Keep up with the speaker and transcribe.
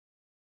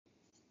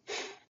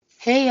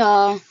Hey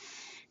y'all.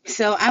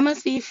 So I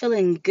must be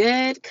feeling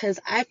good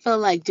because I feel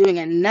like doing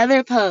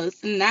another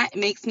post, and that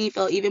makes me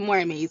feel even more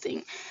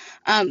amazing.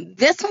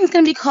 This one's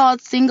gonna be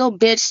called Single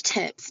Bitch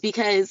Tips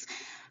because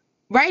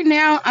right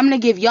now I'm gonna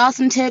give y'all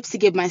some tips to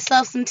give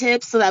myself some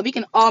tips so that we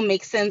can all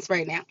make sense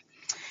right now.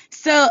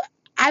 So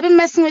I've been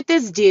messing with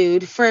this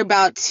dude for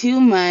about 2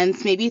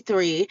 months, maybe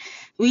three.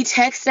 We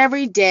text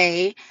every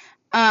day.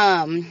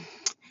 Um,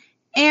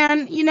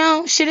 and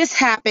shit has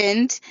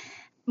happened.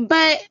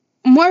 But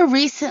more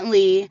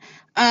recently,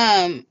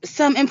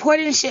 some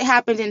important shit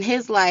happened in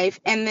his life,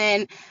 and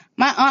then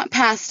my aunt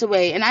passed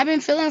away, and I've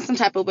been feeling some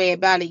type of way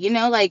about it.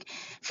 Like,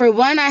 for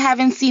one, I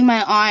haven't seen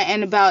my aunt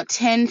in about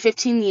 10,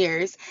 15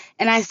 years,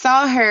 and I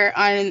saw her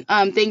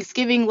on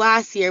Thanksgiving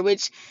last year,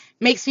 which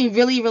makes me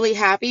really, really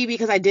happy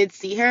because I did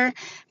see her.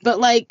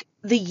 But, like,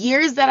 the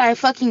years that I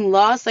fucking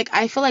lost, like,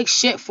 I feel like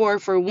shit for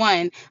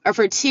one, or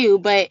for two,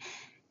 but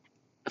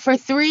for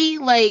three,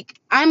 like,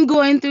 I'm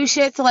going through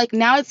shit, so like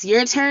now it's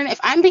your turn. If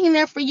I'm being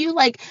there for you,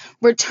 like,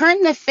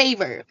 return the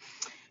favor.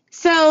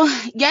 So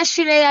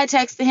yesterday I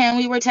texted him.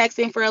 We were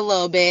texting for a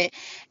little bit,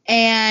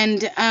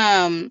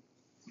 and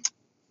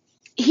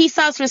he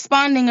stops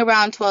responding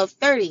around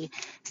 12:30.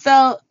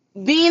 So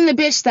being the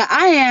bitch that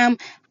I am,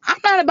 I'm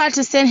not about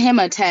to send him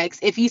a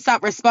text if you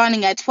stop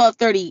responding at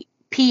 12:30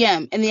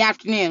 p.m. in the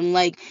afternoon.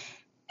 Like,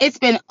 it's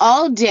been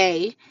all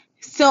day,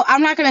 so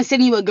I'm not gonna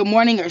send you a good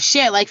morning or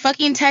shit. Like,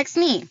 fucking text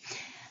me.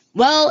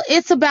 Well,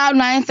 it's about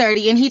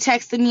 9:30 and he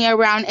texted me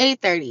around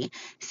 8:30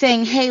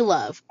 saying, "Hey,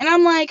 love." And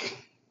I'm like,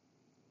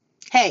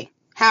 "Hey,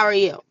 how are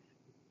you?"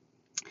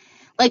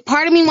 Like,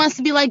 part of me wants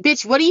to be like,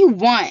 "Bitch, what do you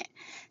want?"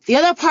 The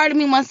other part of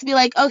me wants to be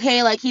like,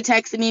 "Okay, like, he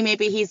texted me,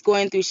 maybe he's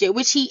going through shit,"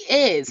 which he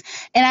is.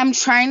 And I'm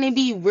trying to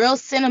be real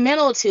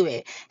sentimental to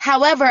it.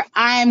 However,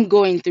 I'm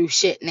going through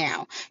shit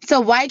now. So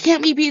why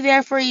can't we be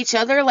there for each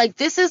other? Like,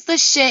 this is the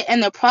shit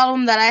and the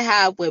problem that I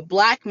have with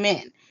black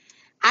men.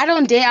 I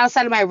don't date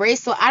outside of my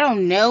race, so I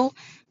don't know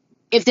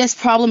if this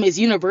problem is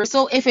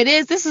universal. If it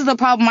is, this is the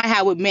problem I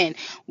have with men.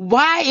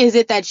 Why is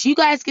it that you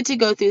guys get to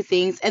go through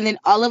things, and then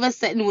all of a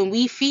sudden when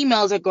we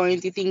females are going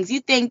through things,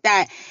 you think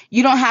that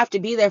you don't have to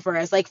be there for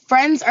us? Like,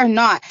 friends or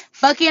not,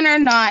 fucking or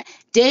not,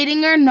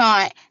 dating or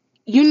not,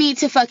 you need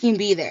to fucking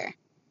be there.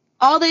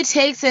 All it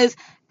takes is,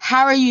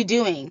 how are you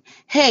doing?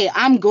 Hey,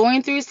 I'm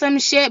going through some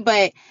shit,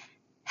 but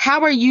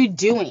how are you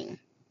doing?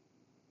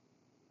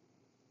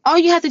 All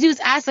you have to do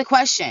is ask a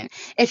question.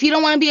 If you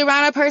don't want to be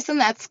around a person,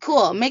 that's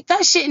cool. Make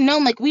that shit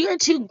known. Like, we are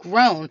too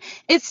grown.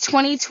 It's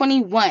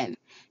 2021.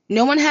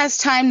 No one has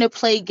time to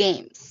play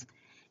games.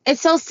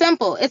 It's so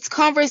simple. It's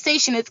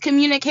conversation. It's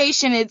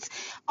communication. It's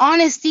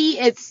honesty.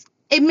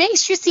 It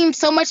makes you seem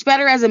so much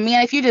better as a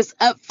man if you just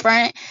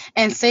upfront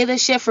and say the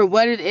shit for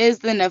what it is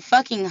than to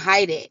fucking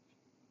hide it.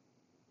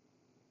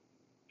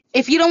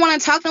 If you don't want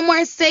to talk no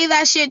more, say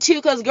that shit too,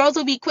 because girls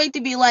will be quick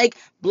to be like,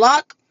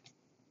 block,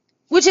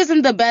 which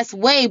isn't the best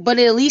way, but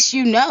at least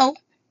you know.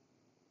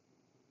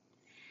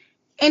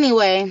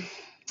 Anyway,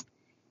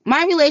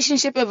 my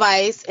relationship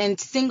advice and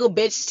single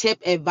bitch tip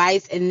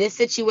advice in this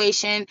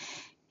situation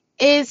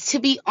is to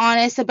be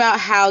honest about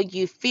how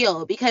you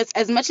feel, because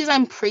as much as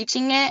I'm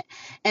preaching it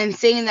and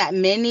saying that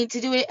men need to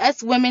do it,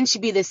 us women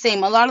should be the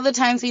same. A lot of the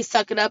times we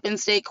suck it up and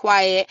stay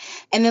quiet,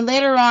 and then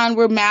later on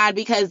we're mad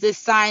because this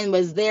sign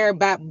was there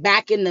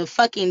back in the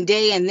fucking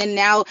day, and then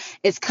now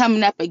it's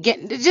coming up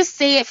again. Just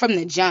say it from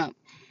the jump.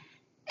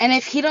 And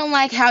if he don't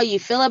like how you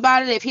feel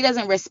about it, if he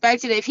doesn't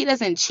respect it, if he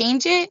doesn't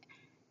change it,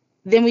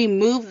 then we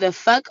move the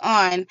fuck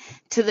on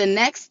to the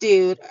next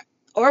dude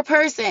or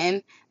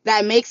person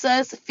that makes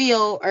us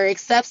feel or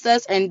accepts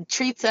us and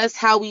treats us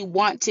how we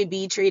want to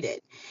be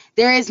treated.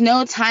 There is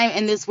no time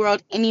in this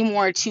world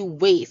anymore to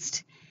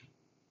waste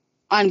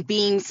on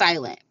being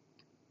silent.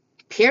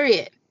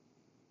 Period.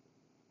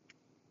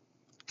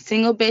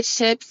 Single Bitch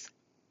Tips,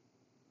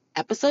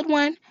 episode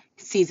 1,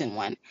 season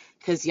 1.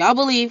 Because y'all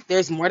believe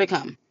there's more to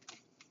come.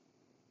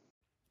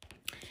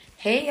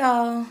 Hey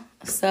y'all.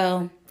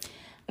 So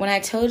when I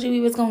told you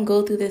we was going to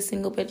go through this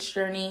single bitch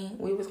journey,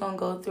 we was going to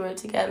go through it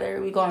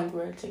together. We going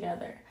through it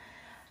together.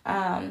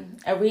 A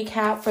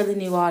recap for the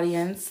new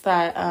audience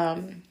that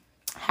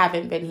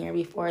haven't been here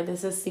before.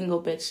 This is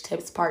Single Bitch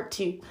Tips Part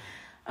 2.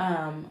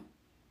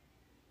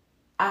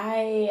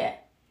 I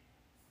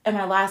in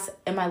my last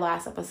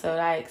episode,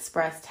 I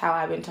expressed how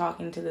I've been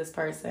talking to this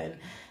person,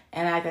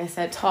 and like I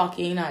said,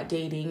 talking, not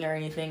dating or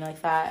anything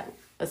like that,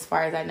 as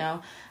far as I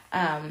know.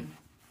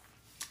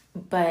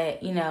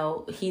 But,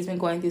 he's been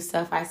going through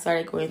stuff. I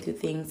started going through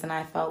things, and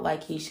I felt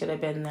like he should have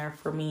been there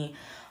for me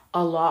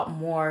a lot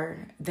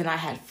more than I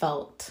had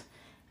felt.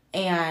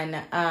 And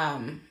I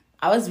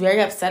was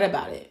very upset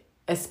about it,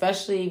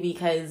 especially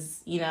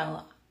because,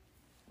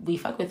 we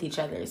fuck with each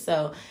other.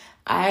 So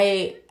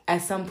I,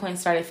 at some point,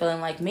 started feeling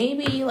like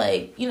maybe,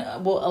 like,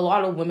 well, a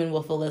lot of women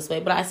will feel this way,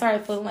 but I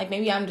started feeling like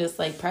maybe I'm just,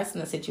 like,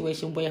 pressing the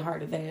situation way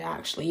harder than it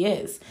actually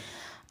is.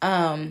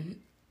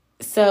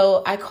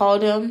 So I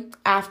called him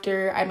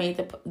after I made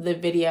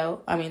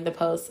the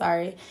post,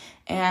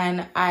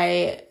 and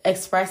I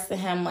expressed to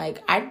him,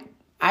 like, I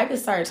I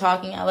just started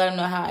talking. I let him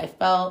know how I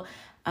felt.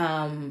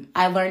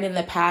 I learned in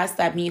the past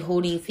that me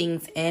holding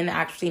things in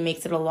actually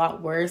makes it a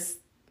lot worse.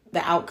 The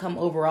outcome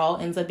overall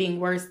ends up being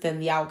worse than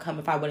the outcome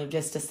if I would have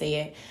just to say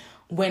it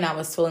when I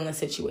was feeling the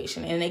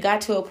situation. And it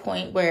got to a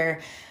point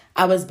where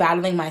I was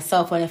battling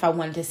myself on if I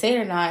wanted to say it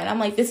or not. And I'm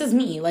like, this is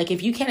me. Like,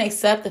 if you can't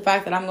accept the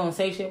fact that I'm going to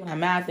say shit when I'm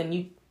mad, then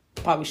you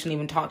probably shouldn't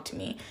even talk to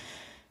me.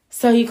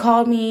 So he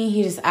called me.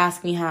 He just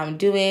asked me how I'm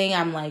doing.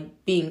 I'm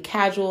like being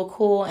casual,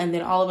 cool. And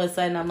then all of a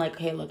sudden I'm like,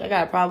 hey, look, I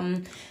got a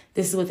problem.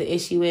 This is what the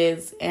issue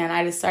is. And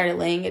I just started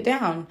laying it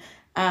down.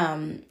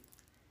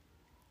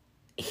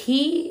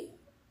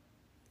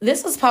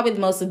 This was probably the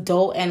most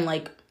adult and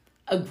like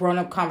a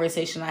grown-up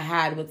conversation I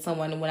had with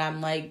someone when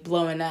I'm like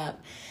blowing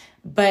up.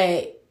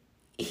 But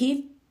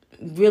he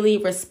really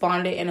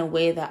responded in a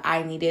way that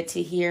I needed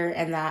to hear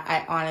and that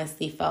I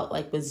honestly felt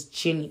like was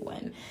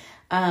genuine.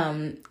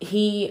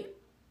 He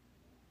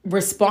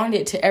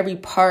responded to every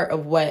part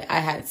of what I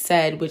had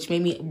said, which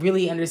made me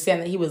really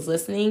understand that he was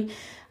listening.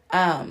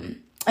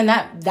 And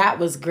that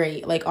was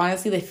great. Like,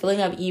 honestly, the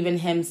feeling of even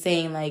him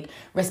saying, like,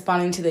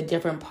 responding to the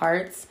different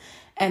parts,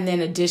 and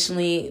then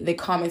additionally, the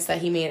comments that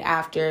he made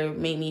after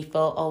made me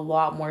feel a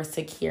lot more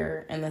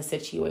secure in the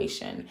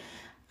situation.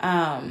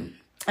 And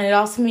it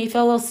also made me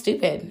feel a little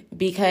stupid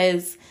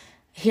because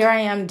here I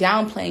am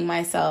downplaying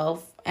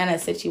myself in a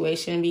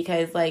situation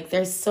because, like,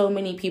 there's so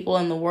many people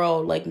in the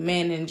world, like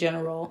men in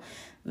general,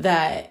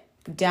 that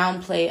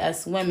downplay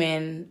us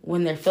women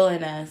when they're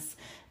feeling us.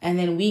 And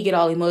then we get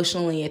all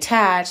emotionally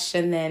attached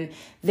and then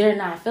they're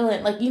not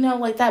feeling like, you know,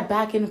 like that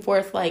back and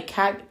forth, like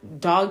cat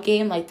dog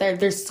game. Like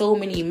there's so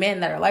many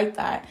men that are like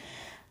that.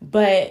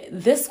 But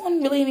this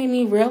one really made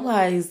me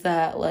realize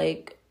that,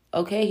 like,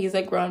 okay, he's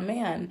a grown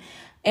man.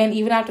 And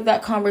even after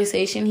that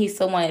conversation, he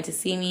still wanted to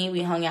see me.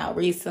 We hung out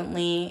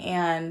recently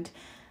and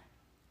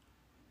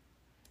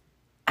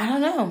I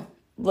don't know,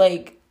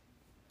 like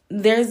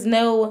there's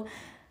no...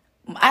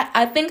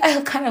 I think I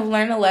kind of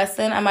learned a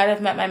lesson. I might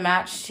have met my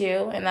match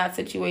too in that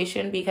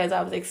situation because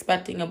I was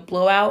expecting a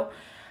blowout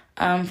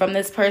from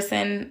this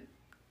person.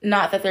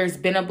 Not that there's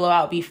been a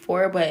blowout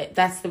before, but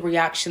that's the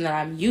reaction that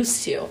I'm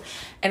used to.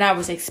 And I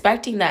was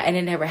expecting that and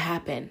it never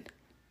happened.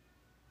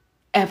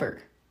 Ever.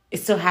 It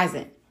still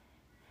hasn't.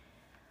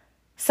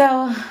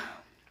 So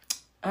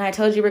I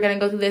told you we're going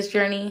to go through this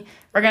journey.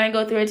 We're going to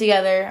go through it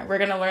together. We're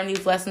going to learn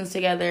these lessons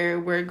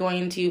together. We're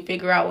going to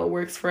figure out what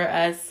works for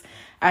us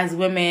as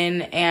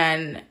women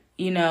and,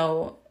 you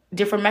know,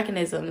 different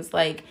mechanisms.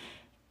 Like,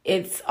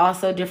 it's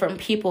also different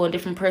people and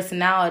different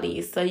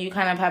personalities. So you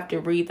kind of have to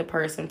read the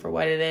person for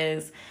what it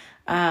is.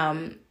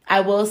 I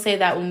will say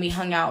that when we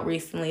hung out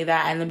recently,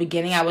 that in the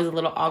beginning I was a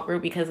little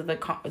awkward because of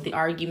the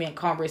argument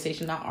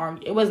conversation.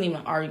 It wasn't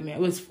even an argument.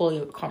 It was fully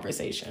a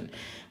conversation.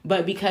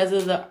 But because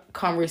of the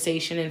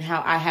conversation and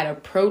how I had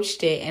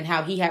approached it and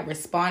how he had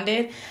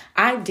responded,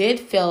 I did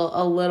feel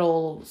a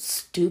little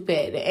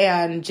stupid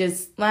and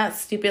just not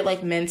stupid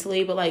like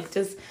mentally, but like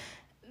just,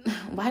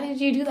 why did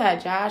you do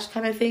that, Josh,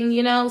 kind of thing,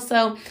 you know?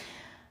 So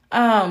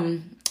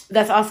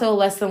that's also a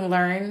lesson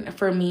learned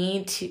for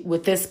me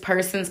with this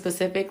person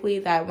specifically,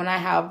 that when I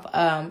have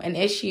an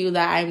issue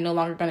that I'm no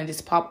longer going to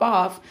just pop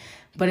off,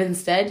 but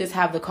instead just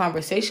have the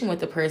conversation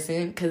with the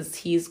person because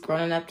he's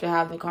grown enough to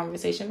have the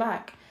conversation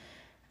back.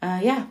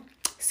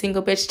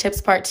 Single bitch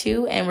tips part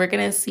 2, and we're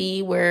going to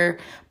see where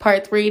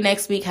part 3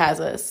 next week has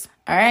us.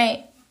 All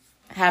right.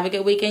 Have a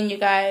good weekend, you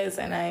guys.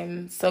 And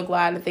I'm so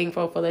glad and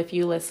thankful for the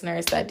few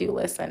listeners that do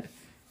listen.